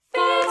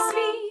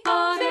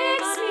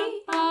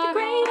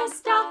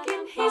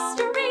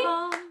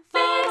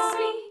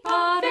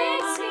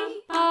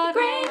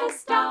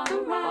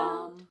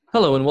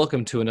Hello and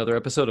welcome to another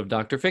episode of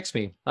Dr. Fix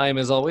Me. I am,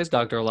 as always,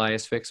 Dr.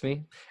 Elias Fix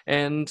Me.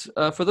 And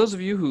for those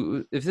of you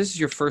who, if this is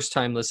your first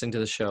time listening to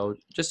the show,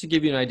 just to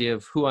give you an idea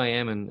of who I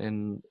am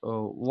and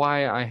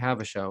why I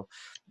have a show,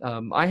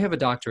 I have a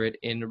doctorate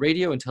in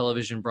radio and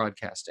television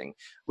broadcasting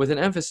with an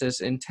emphasis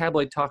in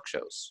tabloid talk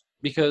shows.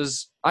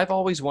 Because I've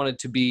always wanted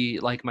to be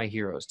like my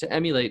heroes, to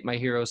emulate my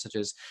heroes such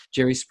as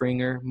Jerry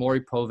Springer,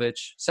 Maury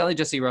Povich, Sally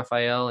Jesse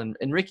Raphael, and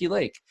Ricky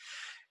Lake.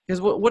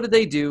 Because what did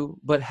they do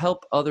but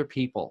help other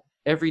people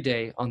every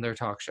day on their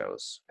talk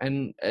shows?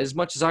 And as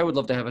much as I would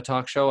love to have a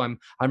talk show, I'm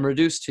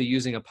reduced to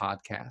using a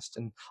podcast.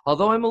 And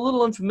although I'm a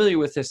little unfamiliar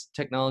with this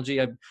technology,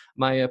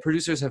 my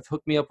producers have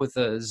hooked me up with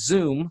a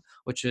Zoom,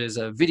 which is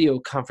a video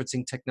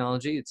conferencing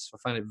technology. I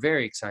find it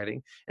very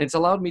exciting, and it's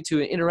allowed me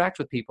to interact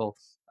with people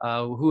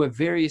who have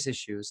various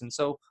issues. And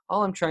so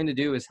all I'm trying to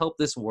do is help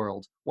this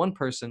world, one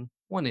person,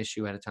 one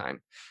issue at a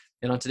time.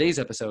 And on today's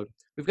episode,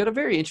 we've got a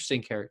very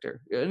interesting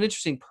character, an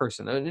interesting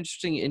person, an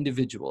interesting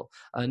individual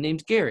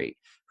named Gary,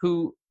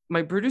 who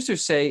my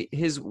producers say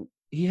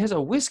he has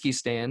a whiskey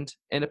stand,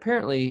 and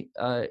apparently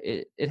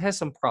it has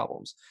some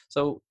problems.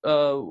 So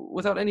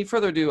without any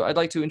further ado, I'd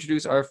like to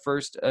introduce our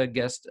first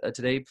guest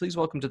today. Please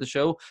welcome to the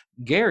show,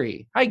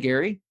 Gary. Hi,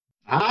 Gary.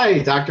 Hi,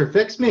 Dr.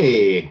 Fix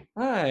Me.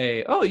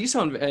 Hi. Oh, you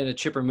sound in a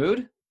chipper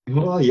mood.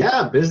 Well,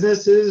 yeah,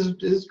 business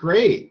is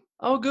great.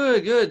 Oh,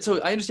 good, good.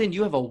 So I understand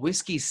you have a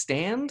whiskey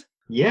stand?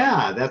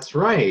 Yeah, that's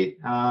right.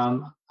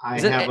 I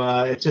Is it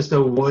have it's just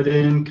a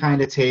wooden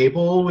kind of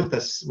table with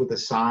a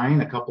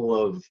sign, a couple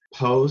of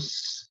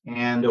posts,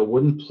 and a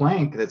wooden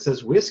plank that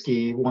says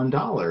whiskey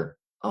 $1.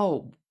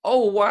 Oh,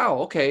 wow.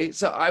 Okay.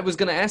 So I was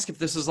going to ask if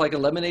this is like a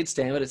lemonade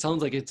stand, but it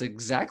sounds like it's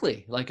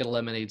exactly like a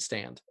lemonade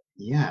stand.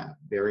 Yeah,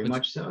 very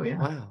much so. Yeah.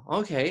 Wow.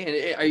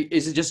 Okay. And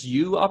is it just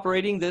you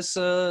operating this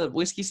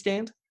whiskey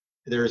stand?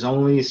 There's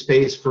only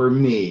space for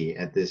me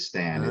at this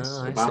stand. It's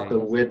I about see. the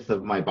width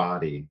of my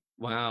body.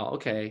 Wow.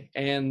 Okay.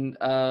 And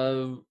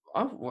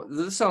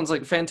this sounds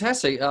like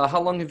fantastic.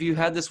 How long have you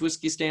had this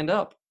whiskey stand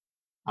up?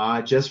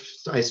 I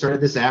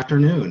started this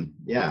afternoon.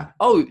 Yeah.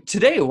 Oh,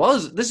 today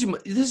was this.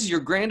 This is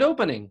your grand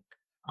opening.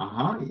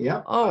 Uh-huh.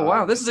 Yep. Oh,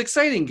 wow. This is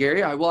exciting,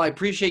 Gary. I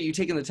appreciate you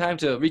taking the time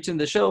to reach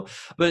into the show,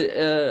 but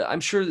I'm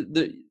sure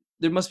that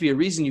there must be a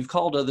reason you've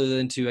called other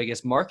than to, I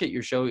guess, market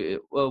your show.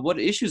 What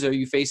issues are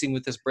you facing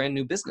with this brand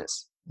new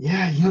business?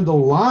 Yeah, the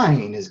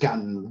line has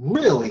gotten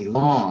really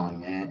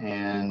long,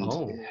 and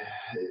Oh.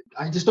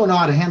 I just don't know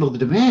how to handle the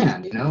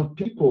demand.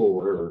 People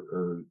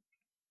are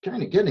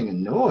kind of getting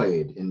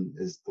annoyed, and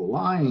as the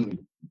line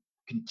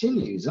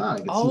continues on, I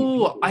can see Oh,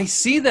 people I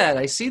see that.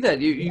 I see that.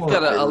 You've more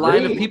got a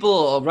line of irate.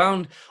 people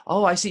around.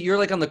 Oh, I see. You're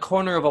like on the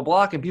corner of a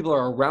block and people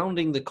are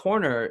rounding the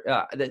corner.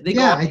 They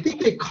go Yeah, all, I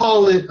think they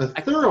call it a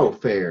I,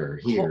 thoroughfare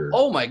oh, here.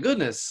 oh my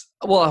goodness.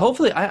 Well,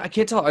 hopefully, I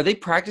can't tell. Are they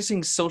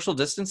practicing social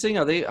distancing?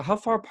 How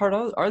far apart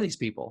are these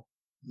people?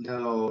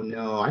 No,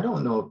 I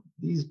don't know if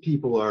these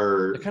people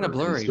are, They're kind of are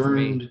blurry for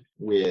me. concerned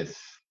with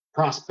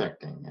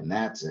prospecting, and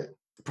that's it.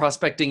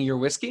 Prospecting your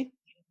whiskey?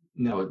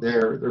 No,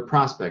 they're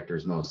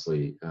prospectors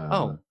mostly.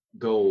 Oh,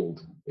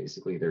 Gold,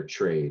 basically their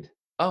trade.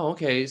 oh,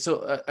 okay.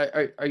 So,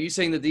 are you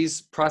saying that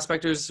these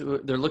prospectors,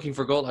 they're looking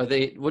for gold?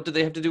 What do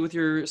they have to do with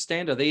your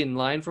stand? Are they in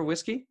line for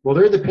whiskey? Well,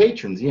 they're the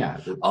patrons, yeah.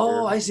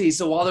 Oh, I see.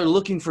 So while they're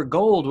looking for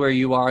gold where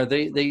you are,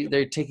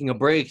 they're taking a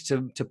break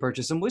to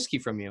purchase some whiskey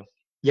from you.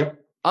 Yep.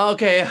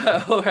 Okay,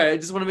 okay. I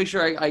just want to make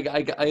sure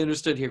I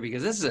understood here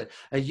because this is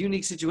a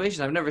unique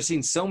situation. I've never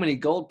seen so many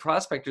gold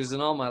prospectors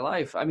in all my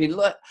life. I mean,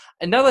 look,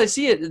 and now that I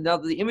see it, now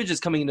that the image is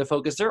coming into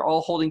focus, they're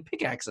all holding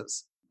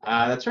pickaxes.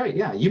 That's right.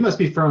 Yeah, you must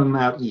be from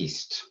out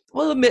east.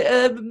 Well,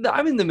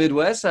 I'm in the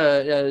Midwest,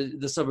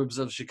 the suburbs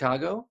of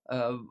Chicago.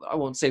 I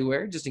won't say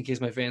where, just in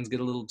case my fans get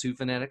a little too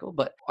fanatical.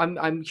 But I'm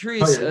Oh,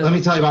 curious. yeah, let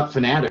me tell you about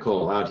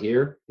Fanatical out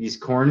here. These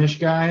Cornish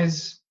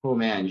guys. Oh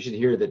man, you should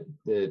hear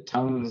the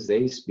tongues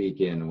they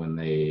speak in when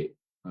they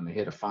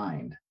hit a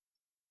find.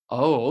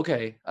 Oh,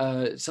 okay.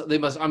 So they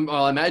must.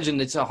 I'll imagine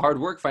it's a hard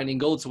work finding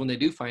gold. So when they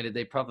do find it,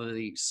 they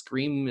probably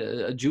scream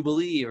a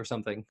jubilee or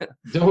something.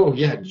 Oh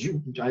yeah,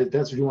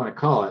 that's what you want to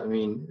call it. I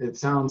mean, it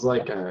sounds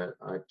like a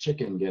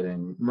chicken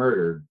getting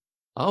murdered.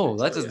 I Oh,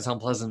 that tell doesn't you. sound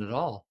pleasant at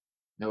all.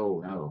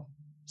 No.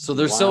 So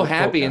they're so Wild folk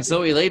happy and out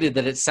so here. elated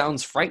that it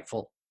sounds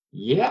frightful.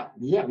 Yeah.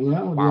 The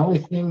Wow. only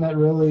thing that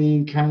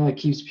really kind of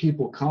keeps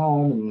people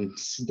calm and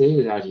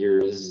sedated out here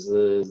is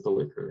the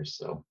liquor.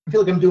 So I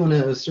feel like I'm doing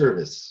a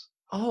service.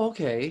 Oh,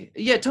 okay.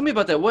 Yeah, tell me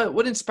about that.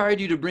 What inspired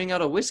you to bring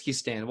out a whiskey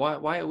stand?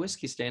 Why a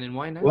whiskey stand and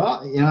why now?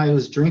 Well, I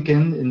was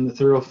drinking in the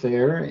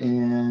thoroughfare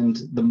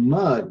and the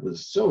mud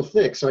was so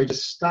thick. So I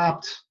just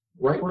stopped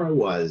right where I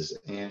was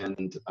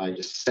and I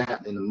just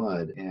sat in the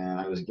mud and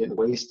I was getting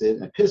wasted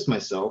and I pissed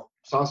myself.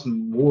 Saw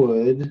some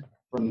wood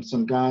from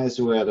some guys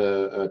who had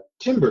a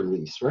timber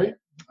lease, right?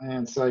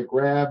 And so I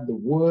grabbed the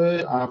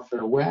wood off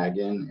their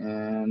wagon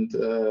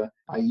and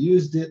I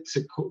used it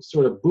to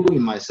sort of buoy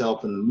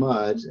myself in the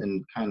mud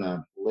and kind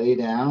of lay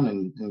down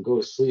and go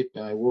to sleep.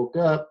 And I woke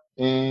up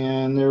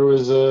and there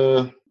was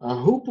a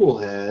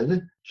hoople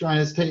head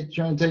trying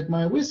to take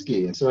my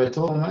whiskey. And so I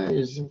told him,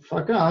 "Hey, just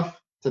fuck off."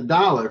 it's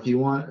 $1 if you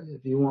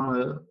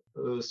want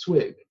a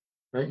swig,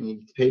 right? And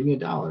he paid me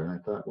 $1, and I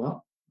thought,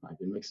 well, I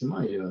can make some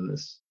money doing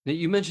this. Now,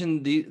 you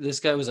mentioned this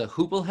guy was a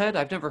hooplehead.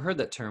 I've never heard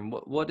that term.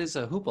 What is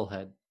a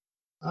hooplehead?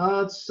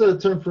 It's a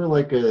term for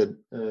like an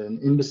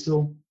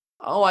imbecile.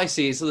 Oh, I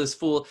see. So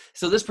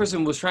this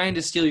person was trying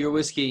to steal your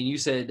whiskey, and you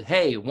said,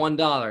 "Hey,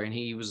 $1," and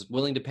he was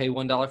willing to pay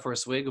 $1 for a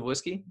swig of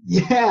whiskey.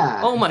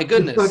 Yeah, Oh my it's a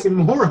goodness! fucking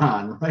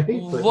moron, right? But hey,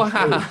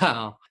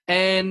 Wow.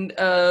 And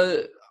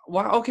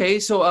wow. Okay.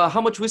 So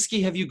how much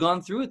whiskey have you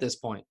gone through at this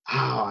point?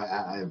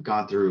 I've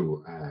gone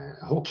through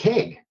a whole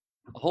keg.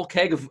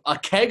 A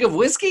keg of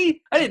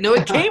whiskey? I didn't know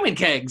it came in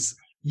kegs.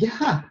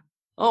 Yeah.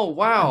 Oh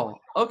wow.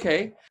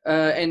 Okay.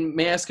 And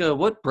may I ask,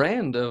 what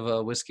brand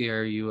of whiskey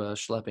are you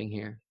schlepping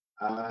here?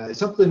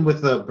 Something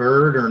with a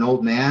bird or an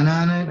old man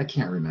on it. I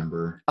can't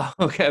remember. Oh,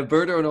 okay, a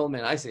bird or an old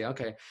man. I see.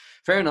 Okay,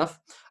 fair enough.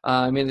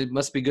 I mean, it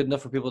must be good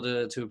enough for people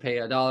to pay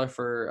 $1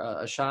 for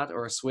a shot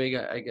or a swig,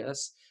 I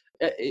guess.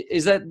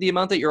 Is that the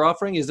amount that you're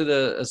offering? Is it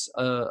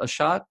a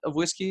shot of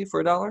whiskey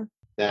for $1?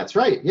 That's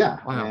right. Yeah.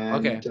 Wow.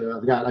 Okay. And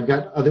I've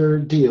got other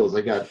deals.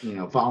 I got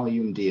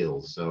volume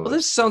deals. So Well,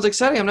 this sounds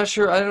exciting. I'm not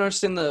sure. I don't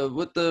understand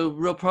what the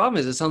real problem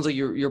is. It sounds like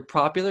you're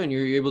popular and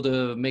you're able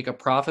to make a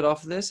profit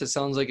off of this. It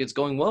sounds like it's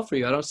going well for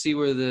you. I don't see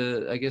where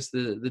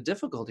the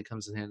difficulty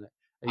comes in hand.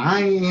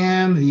 I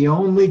am the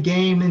only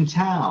game in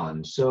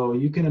town. So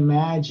you can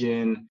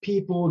imagine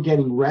people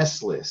getting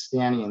restless,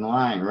 standing in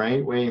line,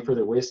 right, waiting for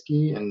their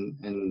whiskey, and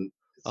it's kind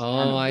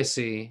Oh, of I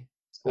see.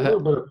 a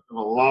little bit of a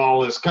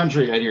lawless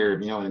country out here.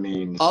 You know what I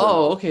mean? Oh,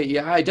 So okay.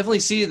 Yeah, I definitely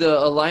see a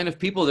line of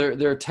people.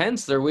 They're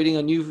tense. They're waiting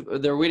on you.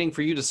 They're waiting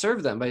for you to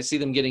serve them. I see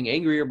them getting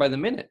angrier by the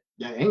minute.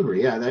 yeah,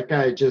 angry. Yeah, that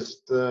guy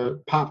just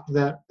popped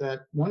that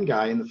one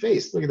guy in the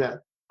face. Look at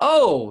that.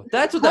 Oh,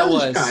 that's what that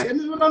Cornish was. guy.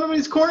 And one of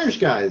these Cornish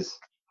guys.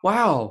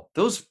 Wow,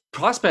 those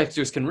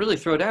prospectors can really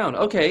throw down.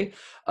 Okay.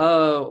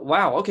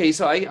 Wow. Okay.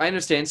 So I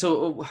understand.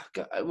 So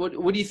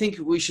what do you think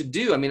we should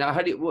do? I mean,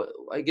 how do you,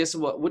 I guess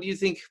what do you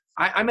think?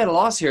 I'm at a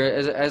loss here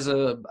as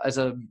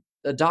a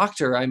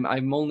doctor.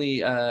 I'm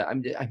only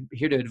I'm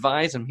here to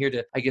advise. I'm here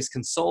to, I guess,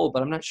 console.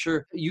 But I'm not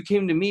sure. You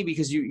came to me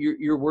because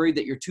you're worried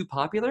that you're too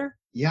popular.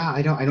 Yeah,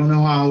 I don't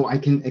know how I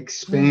can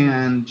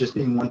expand just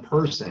being one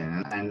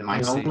person. And I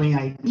my see. only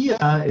idea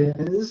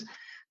is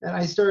that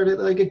I started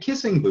like a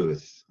kissing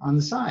booth on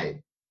the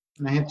side,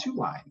 and I have 2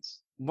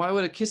 lines. Why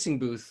would a kissing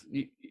booth?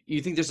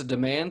 You think there's a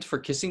demand for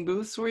kissing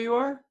booths where you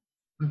are?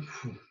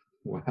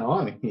 Well,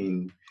 I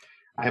mean,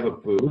 I have a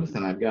booth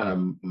and I've got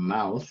a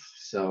mouth,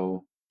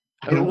 so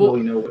I don't Well,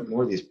 really know what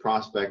more these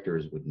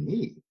prospectors would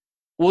need.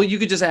 Well, you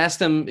could just ask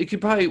them. It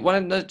could probably, why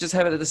not just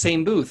have it at the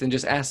same booth and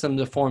just ask them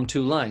to form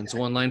 2 lines,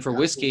 one line for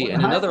whiskey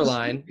and another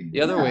line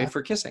the other way Yeah.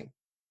 for kissing.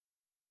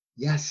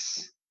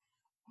 Yes.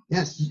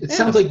 Yes. It Yeah.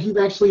 sounds like you've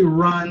actually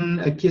run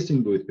a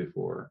kissing booth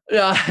before.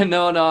 No,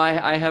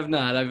 I have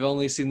not. I've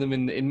only seen them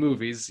in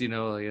movies, like,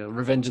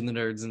 Revenge of the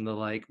Nerds and the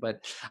like.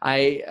 But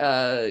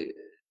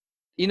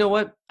you know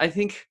what? I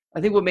think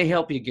what may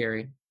help you,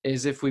 Gary,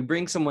 is if we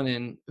bring someone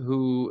in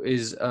who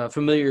is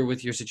familiar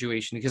with your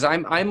situation, because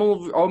I'm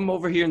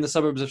over here in the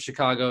suburbs of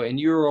Chicago, and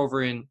you're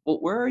over in, well,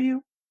 where are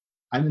you?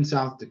 I'm in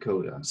South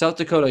Dakota. South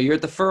Dakota. You're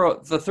at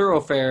the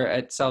thoroughfare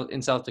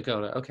in South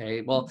Dakota. Okay.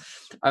 Well,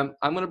 I'm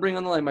going to bring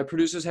on the line. My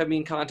producers have me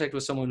in contact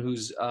with someone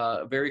who's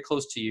very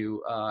close to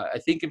you. I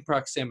think in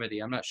proximity.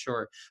 I'm not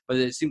sure, but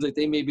it seems like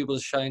they may be able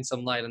to shine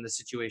some light on the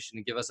situation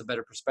and give us a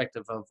better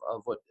perspective of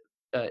what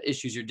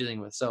issues you're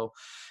dealing with. So,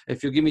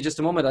 if you'll give me just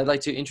a moment, I'd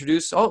like to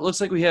introduce. Oh, it looks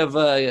like we have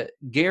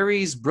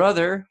Gary's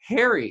brother,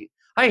 Harry.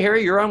 Hi,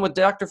 Harry. You're on with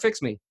Dr.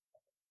 Fix Me.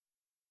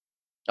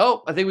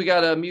 Oh, I think we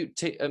got a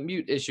mute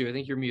issue. I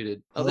think you're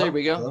muted. Oh, there Hello?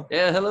 we go. Hello?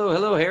 Yeah,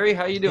 hello, Harry.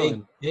 How you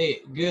doing?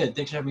 Hey, good.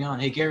 Thanks for having me on.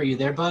 Hey, Gary, you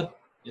there, bud?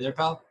 You there,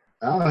 pal?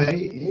 Oh,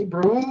 hey,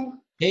 bro.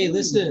 Hey,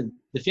 listen,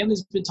 the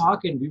family's been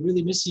talking. We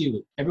really miss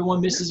you. Everyone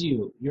misses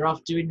you. You're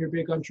off doing your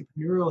big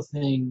entrepreneurial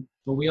thing,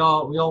 but we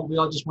all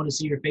just want to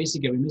see your face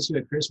again. We miss you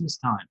at Christmas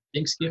time.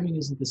 Thanksgiving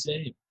isn't the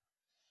same.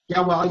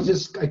 Yeah, well,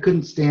 I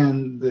couldn't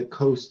stand the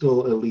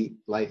coastal elite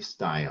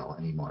lifestyle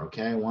anymore.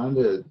 Okay, I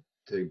wanted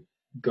to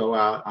go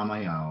out on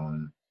my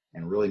own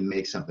and really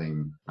make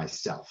something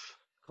myself.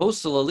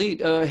 Coastal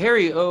Elite.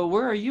 Harry,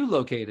 where are you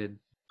located?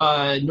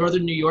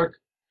 Northern New York,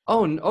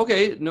 Oh,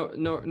 okay.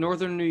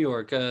 Northern New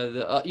York. You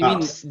mean?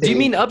 Upstate. Do you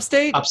mean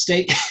upstate?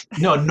 upstate.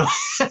 No.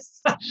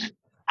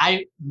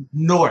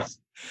 North.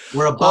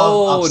 We're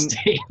above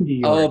upstate New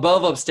York. Oh,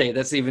 above upstate.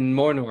 That's even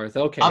more north.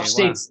 Okay.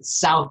 Upstate's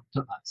south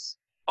to us.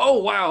 Oh,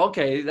 wow.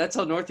 Okay, that's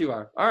how north you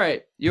are. All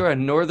right, you're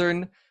in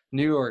northern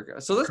New York.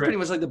 So that's pretty Correct.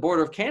 much like the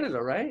border of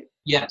Canada, right?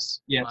 Yes.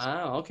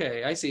 Wow.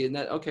 Okay, I see.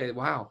 Okay.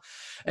 Wow.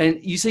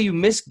 And you say you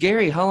miss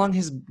Gary. How long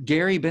has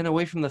Gary been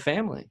away from the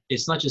family?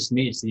 It's not just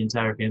me, it's the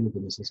entire family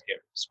that misses Gary,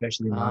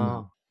 especially Mom.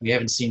 Oh. We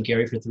haven't seen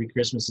Gary for 3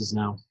 Christmases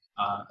now.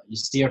 You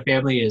see, our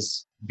family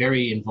is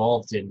very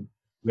involved in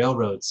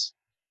railroads,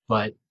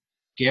 but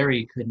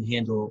Gary couldn't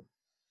handle,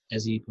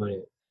 as he put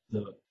it,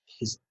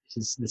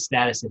 the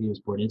status that he was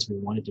born into. He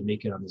wanted to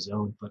make it on his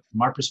own. But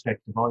from our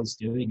perspective, all he's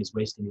doing is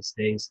wasting his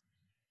days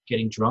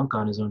getting drunk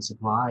on his own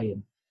supply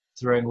and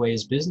throwing away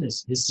his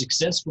business, his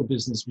successful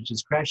business, which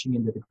is crashing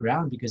into the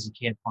ground because he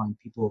can't find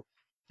people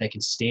that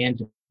can stand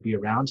to be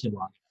around him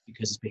long enough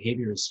because his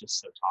behavior is just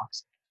so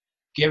toxic.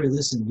 Gary,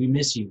 listen, we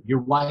miss you. Your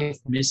wife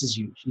misses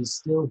you. She's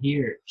still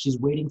here. She's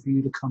waiting for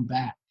you to come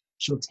back.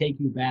 She'll take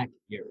you back,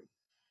 Gary.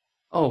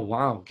 Oh,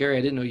 wow. Gary,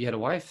 I didn't know you had a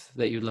wife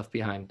that you left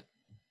behind.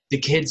 The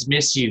kids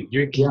miss you.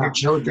 Your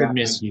children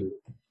miss you.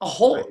 A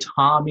whole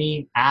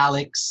Tommy,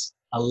 Alex,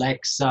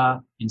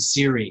 Alexa, and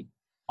Siri.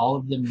 All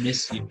of them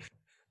miss you.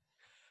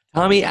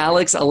 Tommy,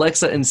 Alex,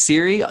 Alexa, and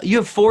Siri. You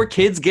have 4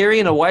 kids, Gary,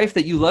 and a wife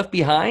that you left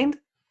behind?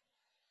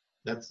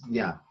 That's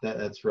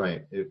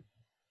right.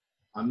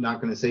 I'm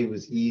not going to say it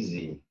was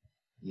easy.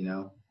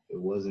 It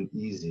wasn't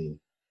easy.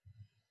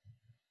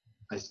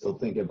 I still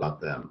think about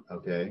them.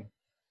 Okay.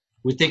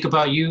 We think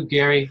about you,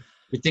 Gary.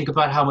 We think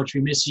about how much we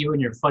miss you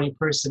and your funny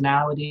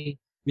personality.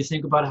 We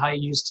think about how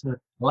you used to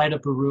light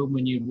up a room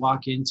when you'd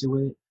walk into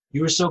it.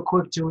 You were so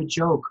quick to a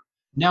joke.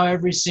 Now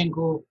every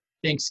single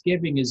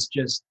Thanksgiving is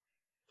just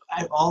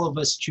all of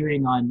us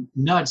chewing on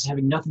nuts,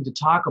 having nothing to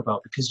talk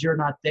about because you're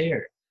not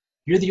there.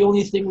 You're the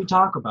only thing we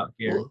talk about,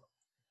 Gary.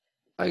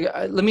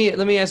 Let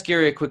me ask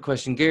Gary a quick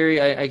question. Gary,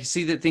 I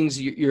see that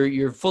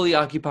you're fully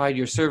occupied.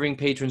 You're serving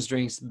patrons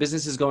drinks.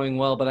 Business is going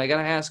well, but I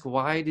gotta ask,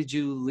 why did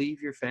you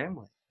leave your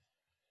family?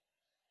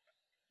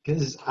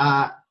 Because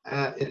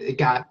it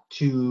got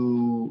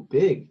too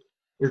big.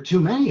 There are too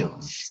many of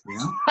them.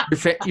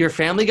 Your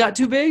family got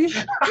too big?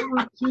 There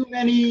were too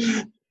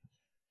many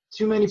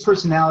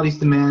personalities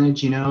to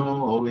manage.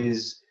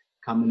 Always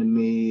coming to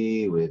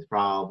me with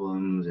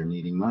problems or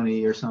needing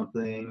money or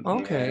something.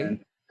 Okay.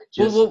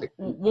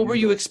 What were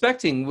you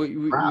expecting?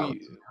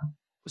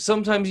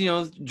 Sometimes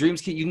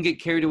dreams you can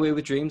get carried away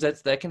with dreams.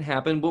 That can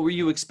happen. What were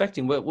you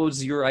expecting? What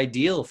was your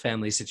ideal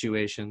family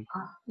situation?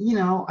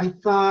 I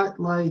thought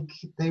like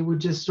they would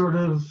just sort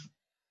of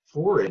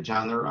forage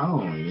on their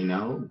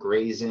own,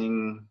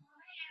 grazing,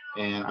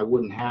 and I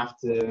wouldn't have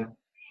to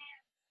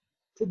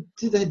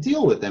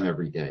deal with them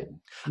every day.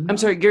 I'm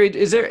sorry, Gary.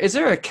 Is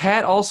there a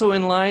cat also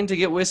in line to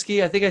get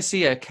whiskey? I think I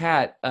see a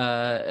cat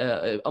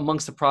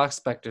amongst the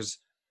prospectors,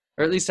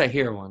 or at least I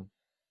hear one.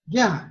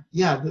 Yeah.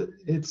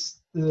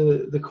 It's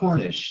the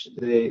Cornish.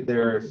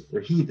 They're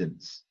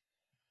heathens,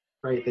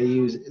 right? They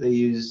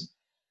use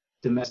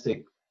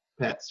domestic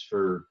pets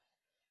for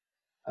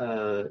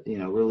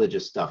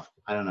religious stuff.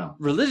 I don't know.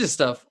 Religious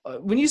stuff.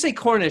 When you say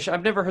Cornish,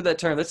 I've never heard that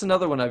term. That's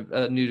another one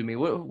new to me.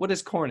 What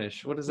is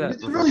Cornish? What is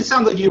that? It really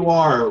sounds like you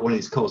are one of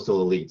these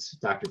coastal elites,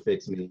 Dr.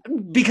 Fix Me.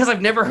 Because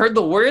I've never heard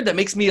the word, that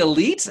makes me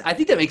elite? I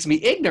think that makes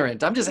me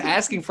ignorant. I'm just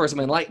asking for some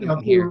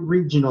enlightenment here.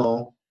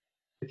 Regional.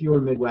 If you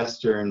were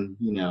Midwestern,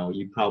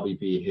 you'd probably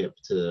be hip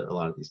to a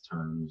lot of these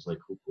terms like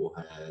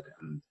hooplehead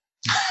and.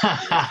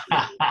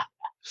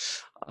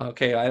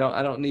 Okay, I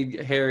don't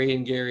need Harry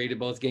and Gary to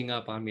both gang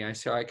up on me.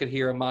 I could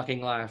hear a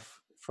mocking laugh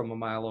from a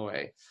mile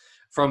away.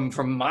 From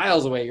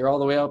miles away, you're all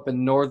the way up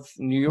in North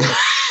New York.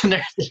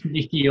 North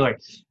New York,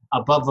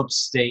 above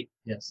upstate.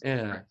 Yes.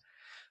 Yeah.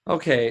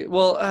 Okay.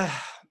 Well,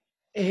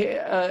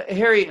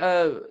 Harry,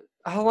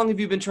 how long have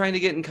you been trying to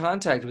get in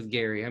contact with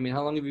Gary? I mean,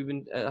 how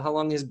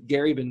long has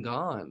Gary been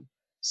gone?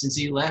 Since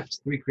he left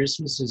 3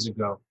 Christmases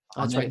ago.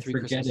 That's right, 3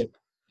 Christmases.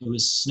 It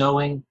was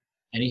snowing,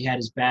 and he had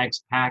his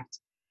bags packed,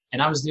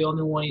 and I was the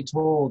only one he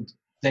told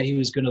that he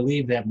was going to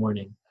leave that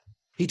morning.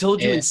 He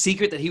told you in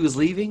secret that he was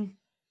leaving?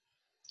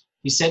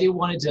 He said he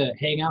wanted to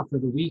hang out for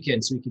the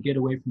weekend so he could get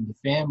away from the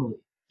family.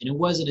 And it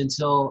wasn't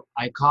until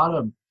I caught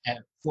him at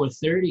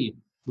 4:30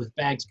 with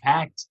bags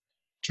packed,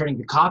 turning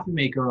the coffee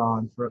maker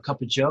on for a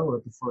cup of joe or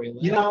before he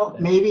left.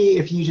 Maybe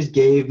if you just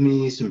gave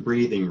me some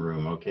breathing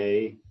room,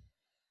 okay?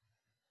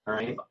 All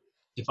right?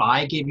 If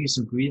I gave you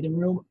some breathing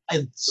room,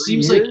 it 3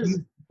 seems years? like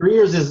you... 3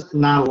 years is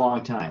not a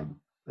long time.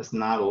 That's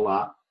not a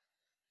lot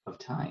of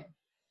time.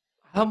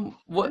 How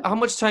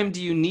much time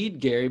do you need,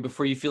 Gary,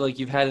 before you feel like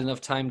you've had enough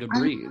time to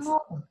breathe?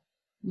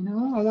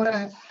 I want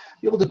to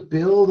be able to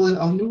build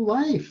a new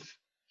life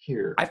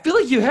here. I feel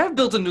like you have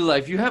built a new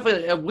life. You have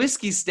a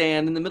whiskey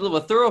stand in the middle of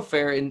a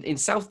thoroughfare in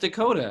South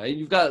Dakota.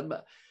 You've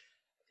got.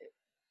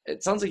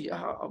 It sounds like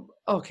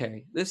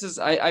okay. This is.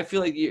 I feel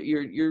like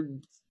you're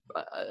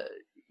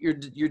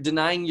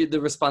denying the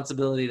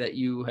responsibility that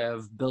you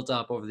have built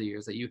up over the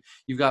years. That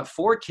you've got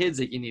 4 kids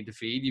that you need to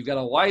feed. You've got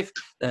a wife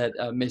that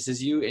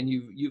misses you, and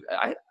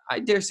I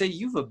dare say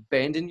you've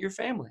abandoned your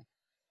family.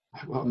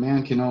 Well,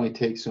 man can only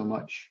take so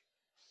much.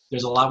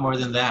 There's a lot more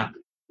than that.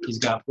 He's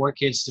got 4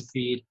 kids to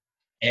feed,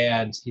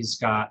 and he's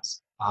got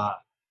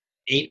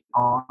 8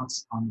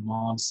 aunts on the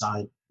mom's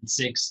side, and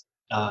 6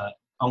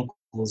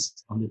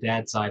 uncles on the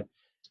dad's side,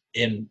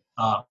 and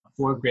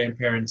 4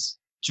 grandparents,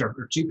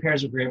 or 2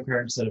 pairs of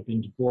grandparents that have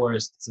been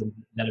divorced and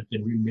that have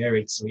been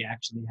remarried. So he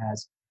actually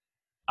has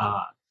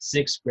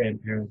 6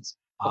 grandparents.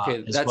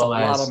 Okay, that's a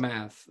lot of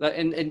math.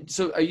 And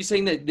so are you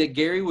saying that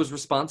Gary was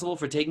responsible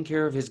for taking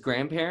care of his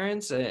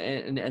grandparents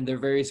and their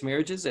various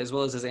marriages as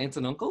well as his aunts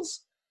and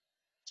uncles?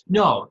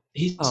 No,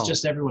 he's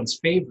just everyone's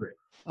favorite.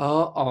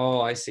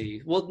 I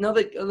see. Well, now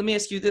that let me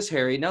ask you this,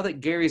 Harry. Now that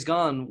Gary's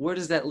gone, where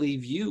does that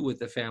leave you with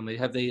the family?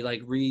 Have they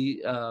have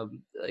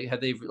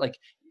they like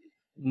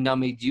now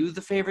made you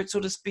the favorite, so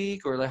to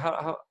speak, or like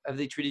how have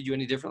they treated you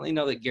any differently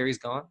now that Gary's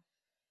gone?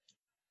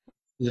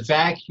 The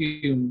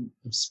vacuum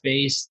of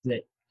space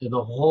that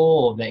the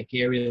hole that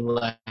Gary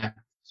left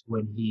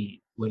when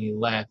he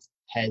left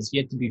has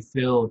yet to be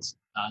filled.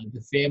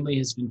 The family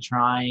has been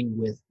trying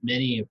with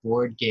many a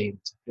board game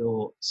to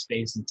fill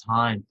space and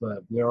time,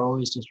 but we're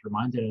always just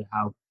reminded of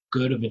how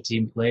good of a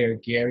team player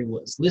Gary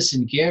was.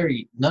 Listen,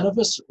 Gary, none of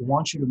us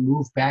want you to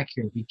move back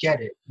here. We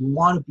get it. You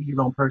want to be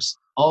your own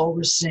person. All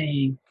we're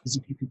saying is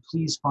if you could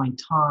please find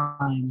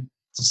time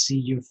to see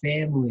your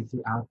family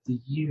throughout the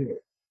year.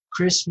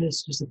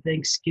 Christmas, just a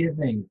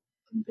Thanksgiving,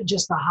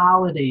 just the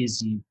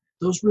holidays.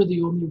 Those were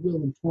the only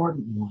real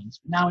important ones.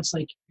 Now it's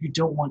like you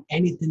don't want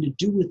anything to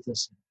do with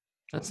this.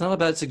 That's not a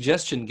bad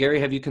suggestion, Gary.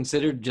 Have you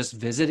considered just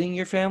visiting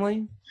your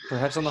family,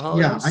 perhaps on the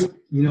Yeah, holidays?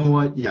 you know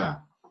what? Yeah,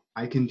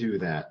 I can do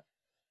that.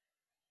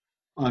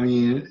 I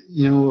mean,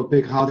 a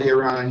big holiday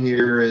around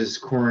here is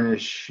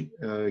Cornish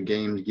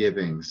game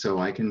giving, so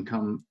I can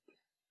come.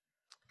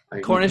 I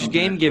can Cornish come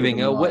game back for the giving.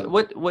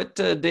 What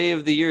month. day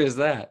of the year is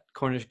that?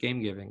 Cornish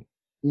game giving.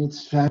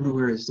 It's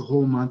February. It's the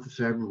whole month of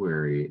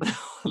February.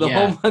 The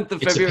Yeah, whole month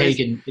of it's a February.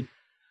 pagan.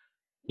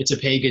 It's a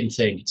pagan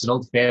thing. It's an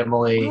old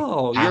family.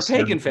 Oh, you're a passed down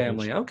pagan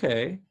family. tradition.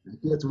 Okay.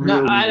 It gets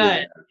No, real I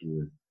weird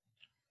after.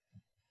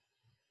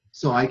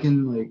 So I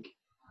can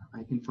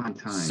find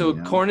time. So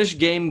Cornish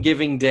game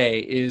giving day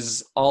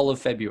is all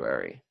of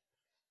February.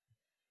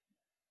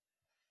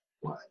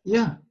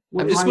 Yeah.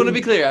 I just want to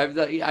be clear.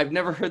 I've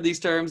never heard these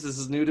terms. This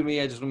is new to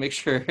me. I just want to make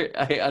sure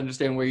I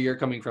understand where you're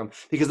coming from.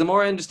 Because the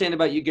more I understand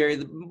about you, Gary,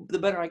 the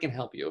better I can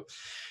help you.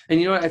 And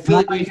you know what? I feel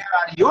like we hear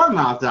out of your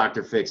mouth,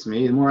 Dr. Fix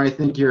Me, the more I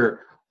think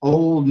you're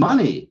old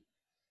money.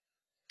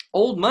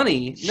 Old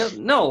money?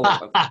 No.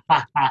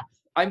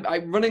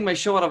 I'm running my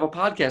show out of a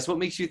podcast. What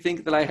makes you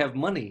think that I have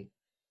money?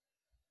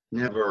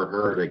 Never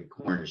heard of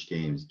Cornish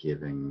Games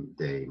Giving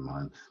Day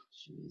month.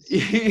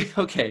 Jeez.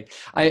 Okay.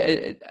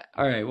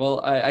 All right.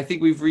 Well, I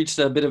think we've reached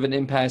a bit of an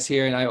impasse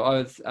here, and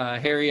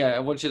Harry, I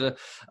want you to.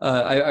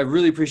 I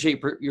really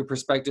appreciate your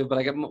perspective,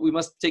 but we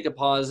must take a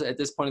pause at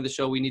this point of the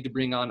show. We need to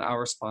bring on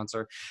our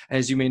sponsor.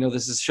 As you may know,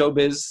 this is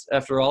Showbiz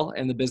after all,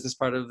 and the business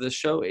part of this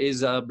show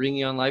is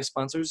bringing on live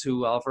sponsors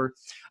who offer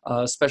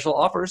special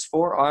offers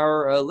for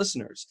our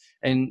listeners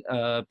and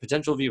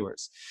potential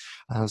viewers.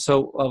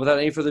 So without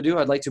any further ado,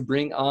 I'd like to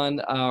bring on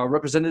our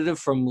representative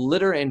from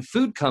Litter and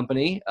Food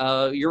Company.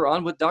 You're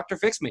on with Dr.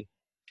 Fix Me.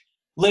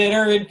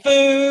 Litter and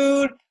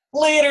food,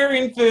 litter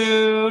and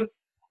food.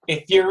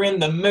 If you're in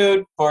the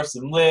mood for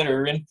some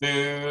litter and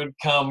food,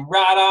 come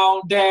right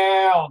on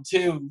down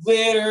to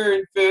Litter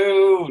and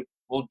Food.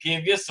 We'll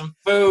give you some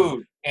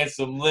food and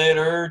some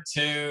litter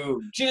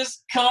too.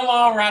 Just come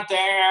on right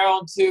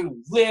down to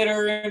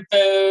Litter and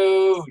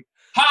Food.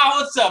 Hi,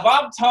 what's up?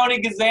 I'm Tony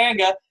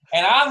Gazanga,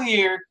 and I'm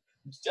here.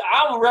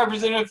 I'm a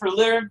representative for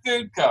Litter and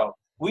Food Co.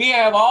 We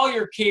have all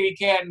your kitty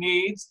cat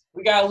needs.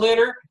 We got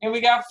litter and we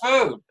got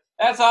food.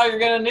 That's all you're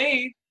going to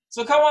need.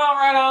 So come on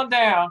right on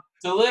down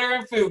to Litter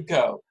and Food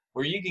Co.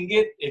 where you can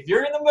get, if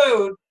you're in the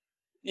mood,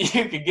 you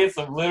can get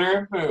some litter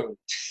and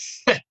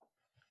food.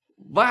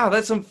 Wow,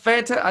 that's some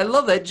fantastic. I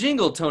love that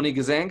jingle, Tony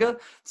Gazanga.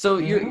 So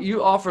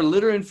you offer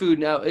litter and food.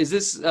 Now, is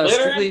this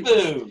litter and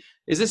food.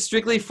 Is this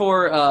strictly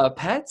for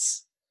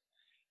pets?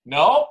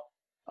 No.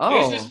 Oh.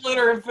 It's just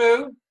litter and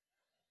food.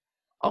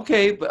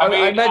 Okay, but I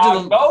mean, I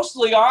imagine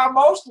I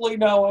mostly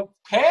know of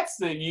pets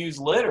that use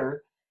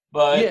litter,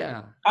 but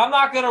yeah. I'm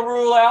not going to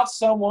rule out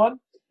someone.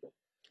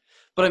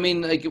 But I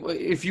mean, like,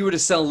 if you were to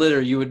sell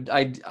litter, you would,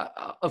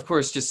 of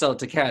course, just sell it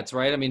to cats,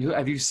 right? I mean,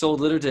 have you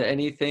sold litter to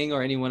anything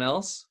or anyone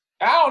else?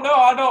 I don't know.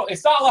 I don't.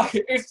 It's not like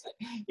it's,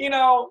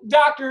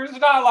 doctor. It's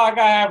not like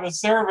I have a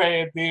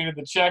survey at the end of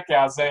the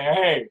checkout saying,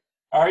 "Hey,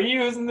 are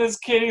you using this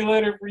kitty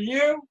litter for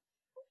you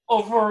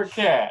or for a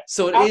cat?"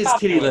 So it is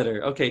kitty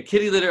litter. Okay,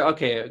 kitty litter.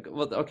 Okay,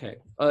 well, okay.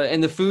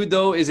 And the food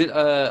though, is it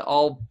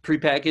all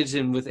prepackaged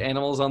and with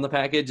animals on the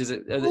package?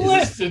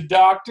 Listen,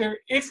 doctor.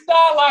 It's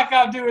not like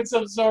I'm doing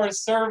some sort of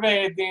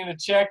survey at the end of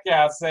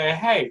checkout saying,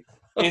 "Hey,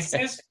 is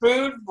this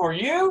food for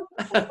you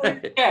or for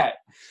your cat?"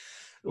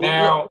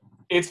 Now.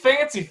 It's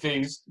fancy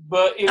feast,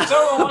 but if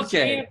someone wants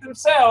to eat it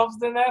themselves,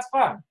 then that's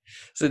fine.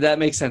 So that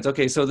makes sense.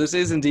 Okay, so this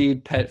is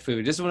indeed pet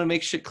food. Just want to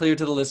make shit clear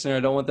to the listener. I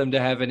don't want them to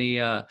have any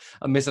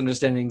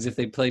misunderstandings if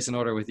they place an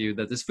order with you,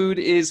 that this food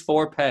is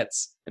for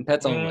pets and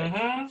pets only.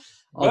 Mm-hmm.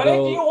 But if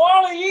you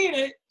want to eat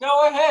it,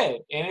 go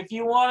ahead. And if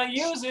you want to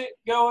use it,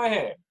 go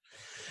ahead.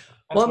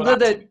 Well, I'm glad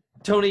that,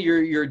 Tony,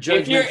 you're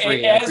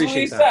judgment-free. I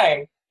appreciate that.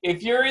 Say,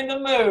 if you're in the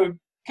mood,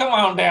 come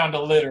on down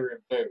to Litter and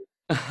Food.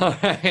 All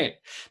right.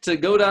 To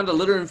go down to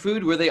Litter and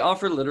Food where they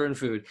offer litter and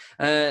food.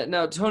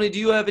 Now, Tony, do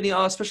you have any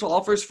special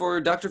offers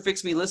for Dr.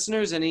 Fix Me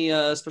listeners? Any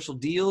special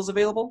deals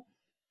available?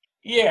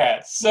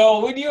 Yeah. So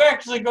when you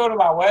actually go to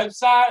my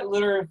website,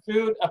 Litter and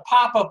Food, a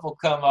pop-up will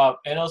come up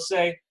and it'll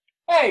say,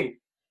 hey,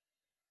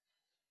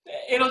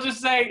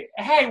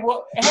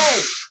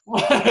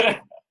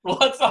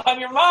 what's on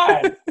your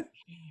mind.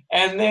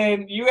 And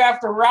then you have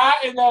to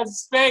write in that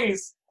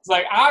space. It's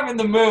like, I'm in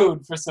the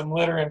mood for some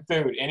litter and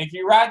food. And if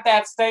you write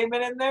that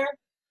statement in there,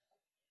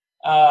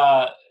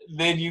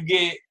 then you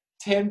get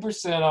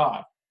 10%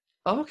 off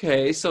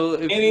Okay, so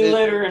if any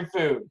litter and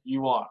food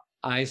you want.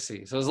 I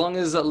see. So as long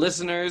as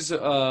listeners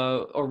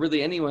or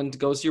really anyone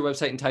goes to your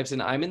website and types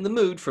in "I'm in the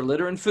mood for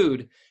litter and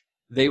food,"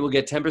 they will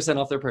get 10%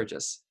 off their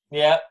purchase.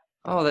 Yeah.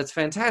 Oh, that's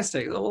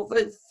fantastic. Well,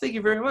 thank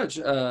you very much,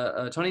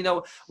 Tony.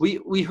 Now,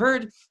 we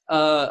heard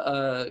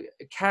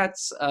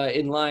cats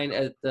in line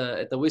at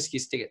the whiskey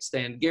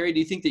stand. Gary, do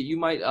you think that you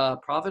might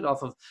profit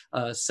off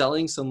of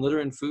selling some litter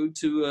and food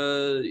to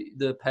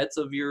the pets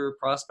of your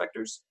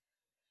prospectors?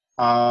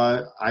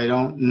 I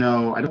don't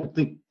know. I don't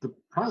think the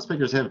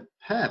prospectors have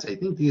pets. I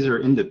think these are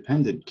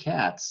independent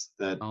cats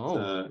that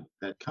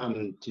that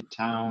come to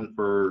town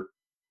for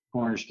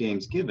Cornish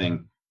Games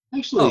Giving.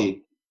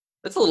 Actually,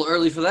 It's a little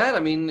early for that. I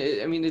mean,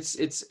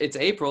 it's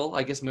April.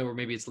 I guess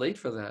maybe it's late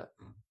for that.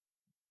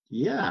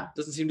 yeah.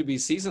 Doesn't seem to be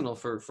seasonal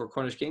for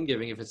Cornish Game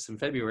Giving if it's in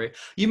February.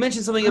 You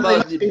mentioned something They about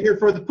must be here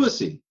for the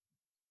pussy.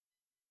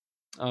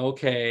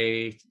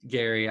 Okay,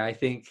 Gary, I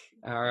think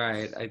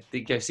I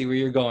see where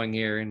you're going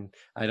here, and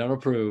I don't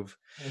approve.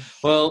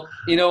 Well,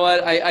 you know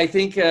what? I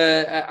think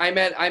I'm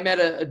at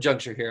a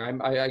juncture here.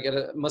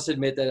 Must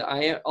admit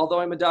that although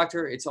I'm a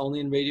doctor, it's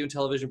only in radio and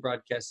television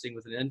broadcasting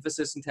with an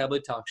emphasis in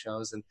tabloid talk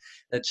shows, and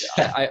that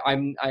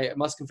I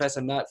must confess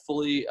I'm not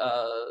fully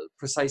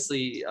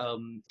precisely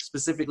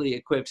specifically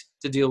equipped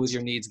to deal with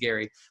your needs,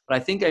 Gary. But I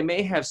think I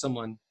may have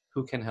someone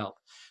who can help.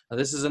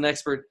 This is an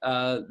expert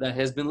that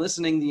has been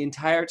listening the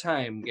entire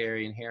time,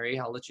 Gary and Harry.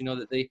 I'll let you know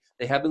that they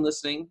have been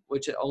listening,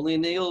 which only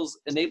enables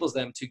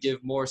them to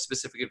give more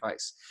specific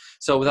advice.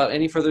 So without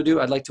any further ado,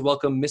 I'd like to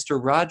welcome Mr.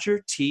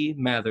 Roger T.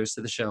 Mathers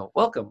to the show.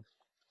 Welcome.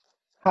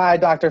 Hi,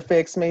 Dr.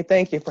 Fix Me.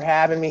 Thank you for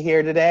having me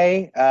here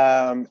today.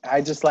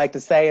 I'd just like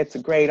to say it's a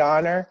great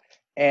honor.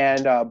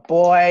 And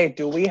boy,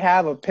 do we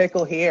have a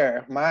pickle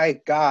here. My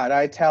God,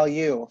 I tell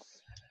you.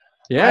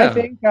 Yeah. I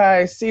think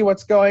I see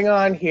what's going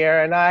on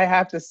here, and I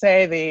have to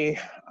say the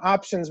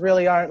options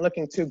really aren't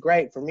looking too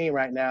great for me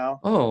right now.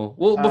 Oh,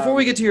 well, before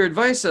we get to your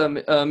advice,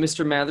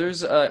 Mr.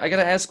 Mathers, I got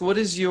to ask, what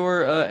is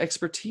your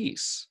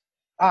expertise?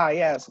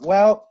 Yes.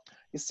 Well,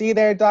 you see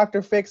there,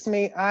 Dr. Fix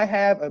Me, I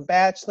have a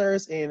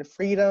bachelor's in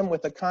freedom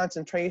with a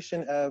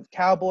concentration of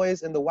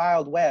cowboys in the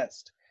Wild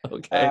West.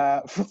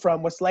 Okay.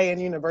 From Wesleyan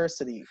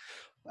University.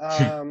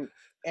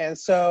 And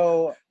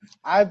so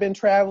I've been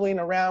traveling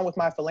around with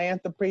my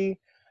philanthropy,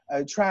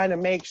 trying to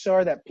make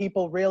sure that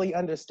people really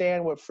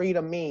understand what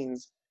freedom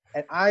means.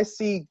 And I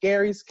see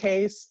Gary's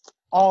case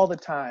all the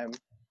time.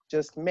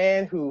 Just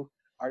men who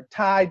are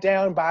tied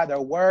down by their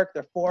work,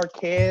 their 4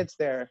 kids,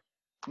 their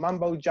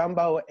mumbo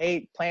jumbo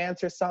 8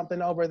 plants or something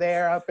over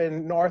there up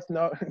in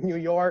New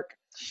York.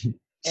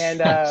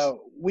 And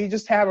we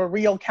just have a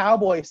real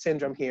cowboy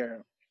syndrome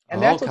here.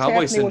 And that's what's cowboy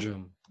happening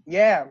syndrome.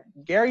 Yeah,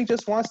 Gary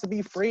just wants to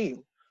be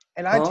free.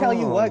 And I tell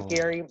you what,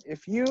 Gary,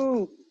 if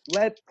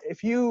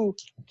you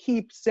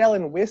keep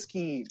selling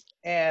whiskey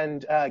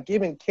and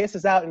giving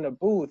kisses out in the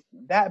booth,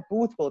 that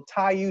booth will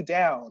tie you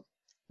down.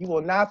 You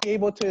will not be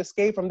able to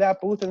escape from that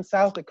booth in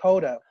South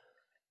Dakota.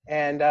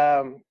 And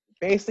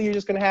basically, you're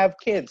just going to have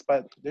kids,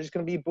 but there's just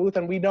going to be booth.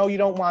 And we know you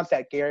don't want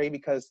that, Gary,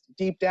 because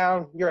deep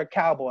down, you're a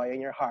cowboy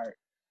in your heart.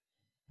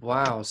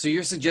 Wow. So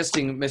you're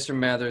suggesting, Mr.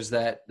 Mathers,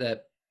 that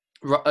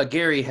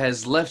Gary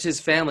has left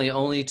his family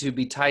only to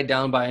be tied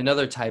down by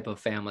another type of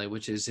family,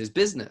 which is his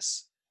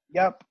business.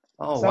 Yep.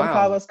 Oh, Some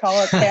wow. of us call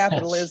it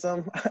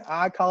capitalism.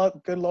 I call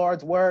it good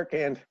Lord's work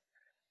and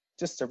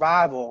just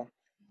survival.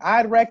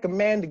 I'd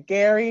recommend to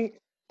Gary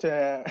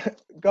to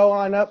go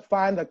on up,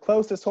 find the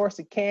closest horse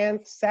he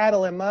can,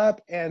 saddle him up,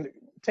 and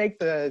take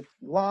the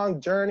long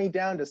journey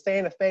down to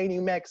Santa Fe,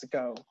 New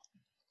Mexico.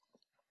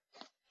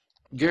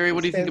 Gary,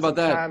 what do you think about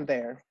that? Time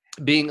there.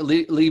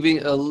 Living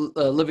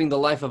the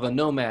life of a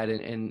nomad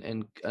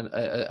and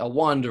a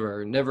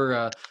wanderer,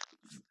 never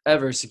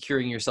ever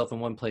securing yourself in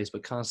one place,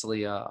 but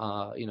constantly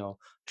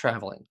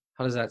traveling.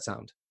 How does that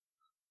sound?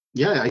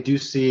 Yeah, I do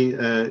see.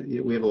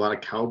 We have a lot of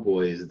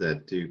cowboys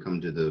that do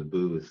come to the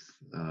booth,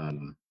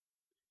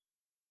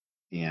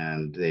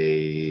 and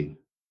they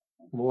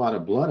have a lot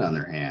of blood on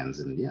their hands.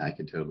 And yeah, I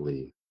could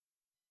totally.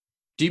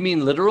 Do you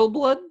mean literal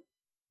blood?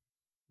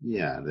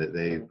 Yeah,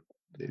 they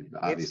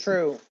obviously. It's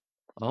true.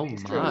 Oh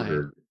It's my!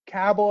 true.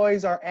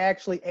 Cowboys are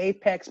actually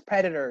apex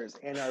predators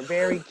and are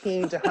very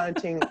keen to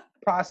hunting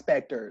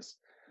prospectors.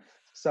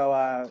 So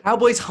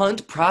Cowboys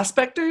hunt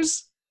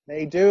prospectors?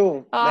 they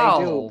do. Oh.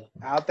 They do.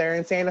 Out there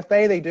in Santa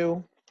Fe, they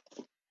do.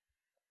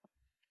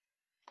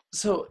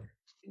 So,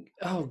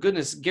 oh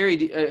goodness, Gary,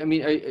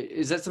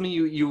 is that something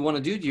you want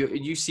to do? Do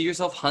you see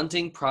yourself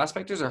hunting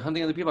prospectors or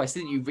hunting other people? I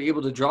see that you've been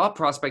able to draw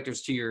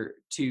prospectors to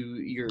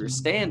your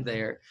stand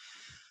there.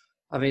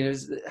 I mean,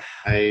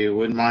 I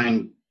wouldn't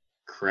mind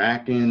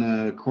cracking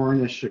a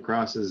Cornish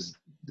across his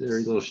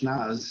dirty little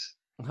schnoz.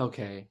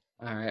 Okay,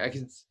 all right, I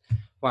can.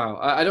 Wow,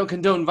 I don't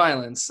condone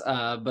violence,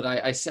 but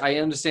I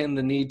understand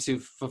the need to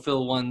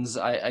fulfill one's,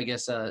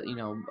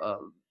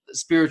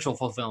 spiritual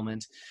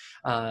fulfillment.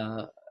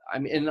 I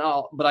mean,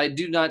 but I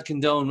do not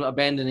condone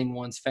abandoning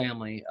one's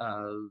family,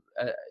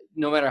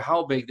 no matter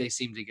how big they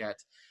seem to get.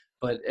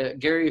 But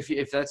Gary,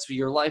 if that's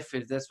your life,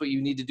 if that's what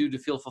you need to do to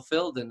feel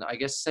fulfilled, then I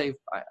guess I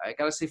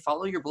gotta say,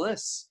 follow your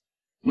bliss.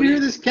 You hear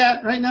this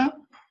cat right now?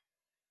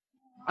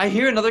 I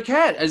hear another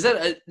cat. Is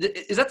that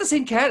the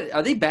same cat?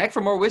 Are they back for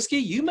more whiskey?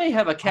 You may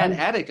have a cat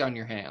addict on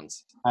your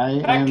hands.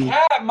 That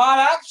cat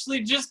might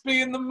actually just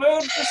be in the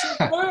mood for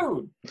some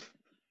food.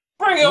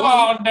 Bring him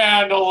on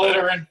down to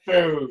Litter and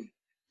Food.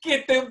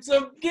 Get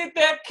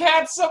that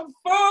cat some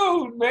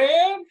food,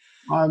 man.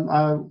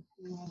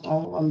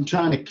 I'm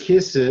trying to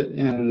kiss it,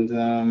 and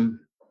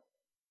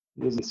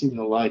it doesn't seem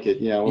to like it.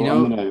 Yeah, well,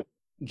 I'm gonna.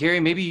 Gary,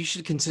 maybe you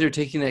should consider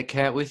taking that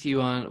cat with you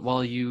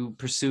while you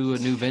pursue a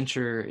new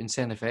venture in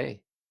Santa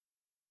Fe.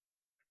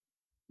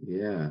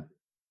 Yeah,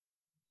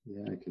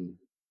 I can.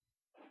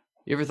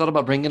 You ever thought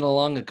about bringing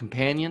along a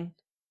companion?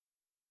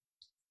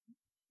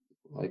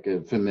 Like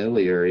a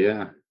familiar,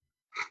 yeah.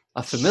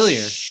 A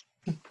familiar?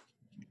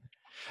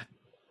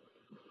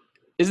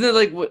 Isn't it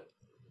like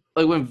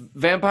when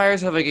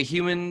vampires have like a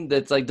human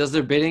that's like does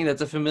their bidding?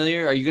 That's a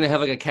familiar. Are you gonna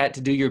have like a cat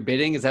to do your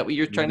bidding? Is that what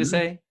you're trying to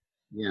say?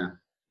 Yeah.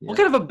 What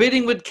kind of a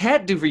bidding would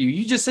cat do for you?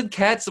 You just said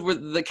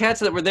the cats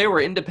that were there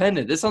were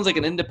independent. This sounds like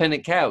an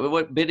independent cat.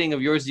 What bidding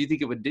of yours do you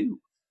think it would do?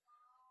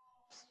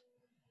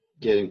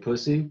 Getting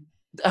pussy.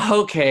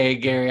 Okay,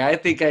 Gary, I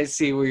think I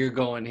see where you're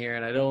going here,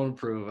 and I don't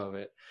approve of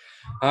it.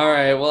 All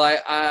right, well,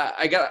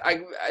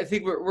 I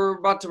think we're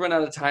about to run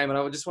out of time, and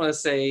I would just want to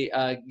say,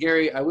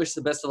 Gary, I wish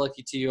the best of luck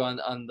to you on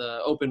the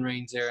open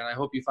range there, and I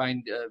hope you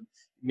find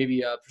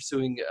maybe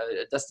pursuing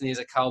a destiny as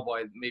a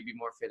cowboy may be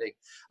more fitting.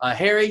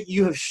 Harry,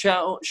 you have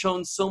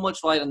shown so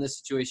much light on this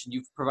situation.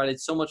 You've provided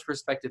so much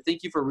perspective.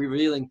 Thank you for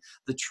revealing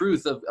the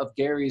truth of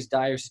Gary's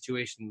dire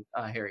situation,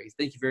 Harry.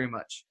 Thank you very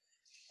much.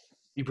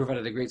 You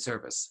provided a great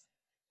service.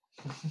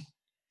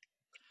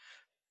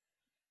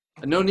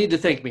 No need to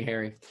thank me,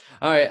 Harry.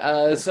 All right,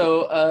 I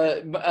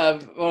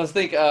want to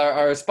thank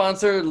our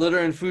sponsor, Litter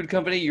and Food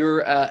Company.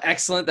 You're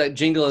excellent. That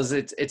jingle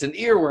it's an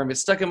earworm.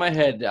 It's stuck in my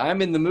head.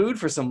 I'm in the mood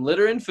for some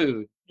litter and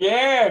food.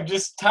 Yeah,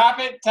 just top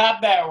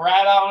that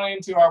right on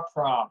into our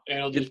prompt.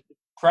 It'll just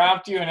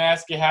prompt you and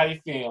ask you how you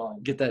feeling.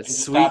 Get that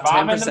just sweet 10%.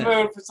 I'm in the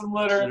mood for some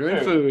litter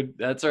and food.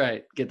 That's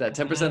right. Get that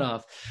 10%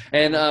 off.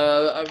 And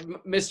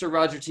Mr.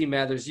 Roger T.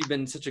 Mathers, you've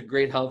been such a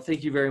great help.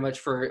 Thank you very much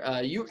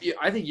for you.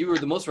 I think you were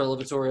the most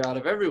revelatory out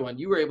of everyone.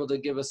 You were able to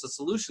give us a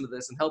solution to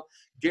this and help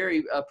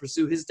Gary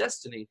pursue his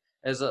destiny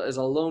as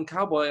a lone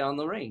cowboy on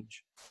the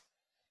range.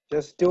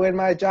 Just doing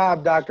my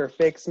job, Dr.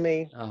 Fix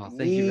Me. Oh,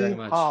 thank you very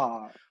much.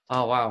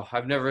 Oh, wow.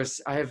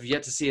 I have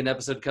yet to see an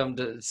episode come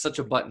to such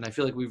a button. I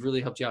feel like we've really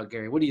helped you out,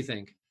 Gary. What do you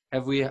think?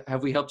 Have we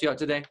helped you out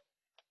today?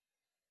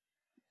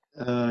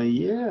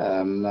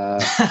 Yeah.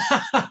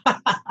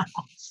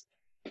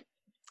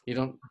 You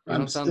don't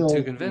sound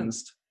too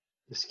convinced.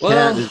 This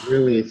cat is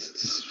really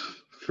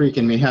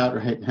freaking me out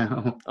right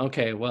now.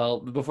 Okay, well,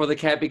 before the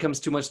cat becomes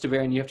too much to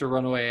bear and you have to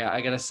run away, I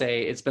gotta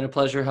say it's been a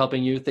pleasure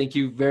helping you. Thank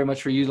you very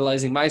much for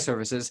utilizing my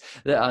services.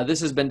 This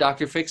has been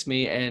Dr. Fix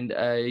Me, and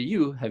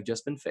you have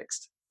just been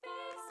fixed.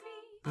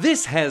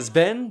 This has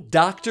been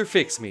Dr.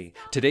 Fix Me.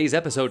 Today's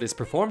episode is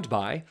performed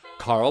by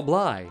Carl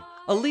Bly,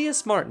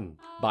 Elias Martin,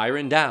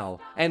 Byron Dow,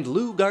 and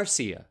Lou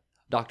Garcia.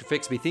 Dr.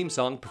 Fix Me theme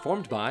song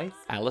performed by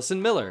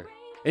Allison Miller.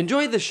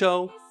 Enjoy the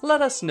show?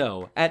 Let us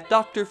know at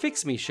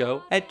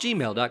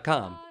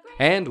drfixmeshow@gmail.com.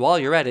 And while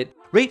you're at it,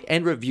 rate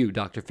and review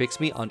Dr. Fix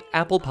Me on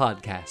Apple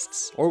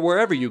Podcasts or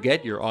wherever you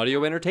get your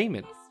audio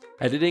entertainment.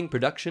 Editing,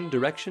 production,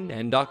 direction,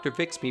 and Dr.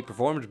 Fix Me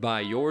performed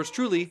by yours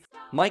truly,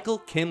 Michael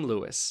Kim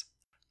Lewis.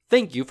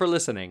 Thank you for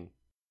listening.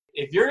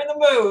 If you're in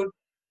the mood,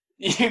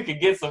 you can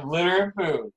get some litter and food.